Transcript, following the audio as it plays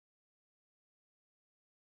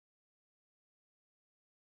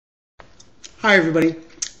Hi everybody,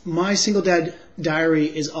 my Single Dad diary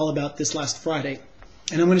is all about this last Friday,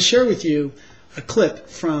 and I'm going to share with you a clip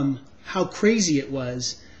from how crazy it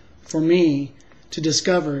was for me to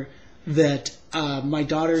discover that my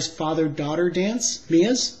daughter's father-daughter dance,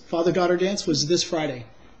 Mia's father-daughter dance, was this Friday.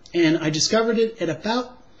 And I discovered it at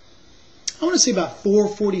about, I want to say about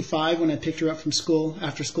 4:45 when I picked her up from school,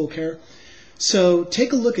 after school care. So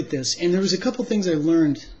take a look at this, and there was a couple things I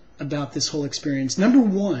learned about this whole experience. Number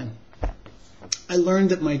one, I learned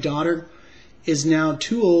that my daughter is now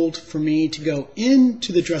too old for me to go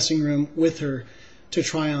into the dressing room with her to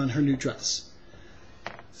try on her new dress.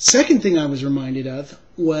 Second thing I was reminded of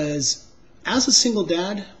was, as a single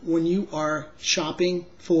dad, when you are shopping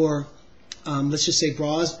for, let's just say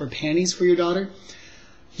bras or panties for your daughter,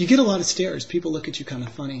 you get a lot of stares. People look at you kind of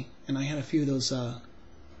funny. And I had a few of those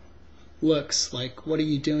looks like, what are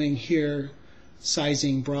you doing here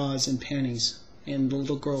sizing bras and panties in the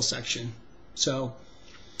little girl section? So,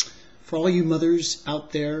 for all you mothers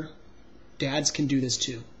out there, dads can do this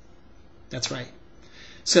too. That's right.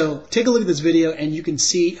 So, take a look at this video and you can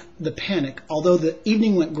see the panic. Although the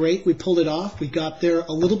evening went great, we pulled it off. We got there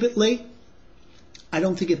a little bit late. I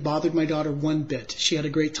don't think it bothered my daughter one bit. She had a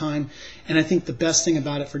great time. And I think the best thing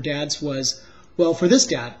about it for dads was, well, for this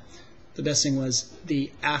dad, the best thing was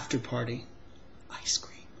the after party. Ice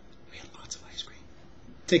cream. We had lots of ice cream.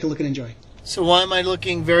 Take a look and enjoy. So why am I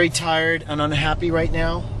looking very tired and unhappy right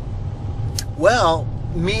now? Well,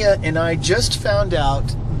 Mia and I just found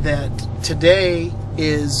out that today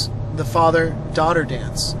is the father-daughter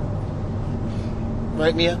dance.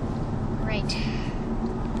 Right, Mia? Right.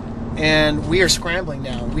 And we are scrambling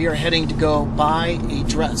now. We are heading to go buy a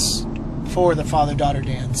dress for the father-daughter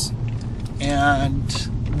dance. And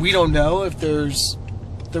we don't know if there's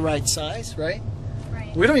the right size, right?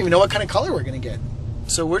 Right. We don't even know what kind of color we're going to get.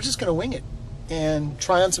 So we're just going to wing it and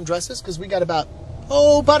try on some dresses because we got about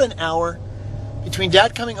an hour between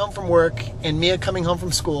Dad coming home from work and Mia coming home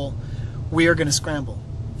from school. We are going to scramble.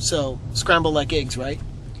 So scramble like eggs, right?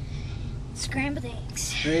 Scrambled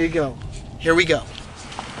eggs. There you go. Here we go.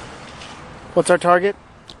 What's our target?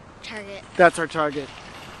 Target. That's our target.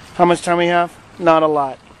 How much time we have? Not a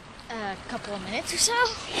lot. A couple of minutes or so.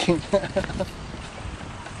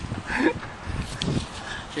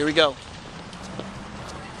 Here we go.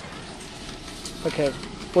 Okay,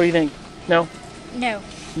 what do you think? No? No.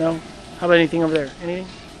 No? How about anything over there? Anything?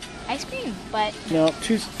 Ice cream, but... No,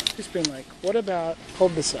 too spoon-like. What about,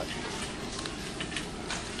 hold this up.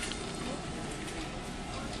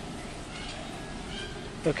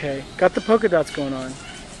 Okay, got the polka dots going on.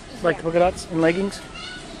 Like the polka dots and leggings?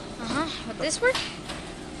 Uh-huh, would this work?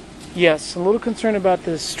 Yes, I'm a little concerned about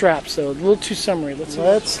the straps though, a little too summery.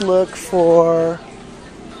 Let's look for...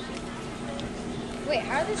 Wait,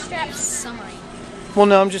 how are the straps summery? Well,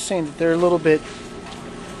 no, I'm just saying that they're a little bit,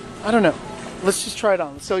 I don't know. Let's just try it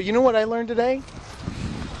on. So you know what I learned today?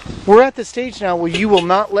 We're at the stage now where you will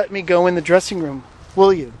not let me go in the dressing room,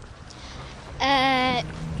 will you?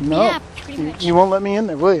 No. Yeah, pretty much. You won't let me in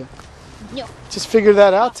there, will you? No. Just figure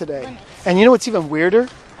that out today. Limits. And you know what's even weirder?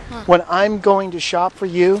 Huh. When I'm going to shop for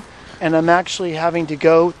you and I'm actually having to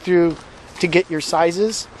go through to get your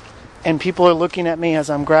sizes and people are looking at me as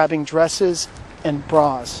I'm grabbing dresses and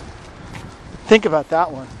bras. Think about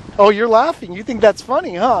that one. Oh, you're laughing. You think that's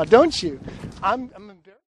funny, huh? Don't you? I'm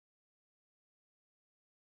embarrassed.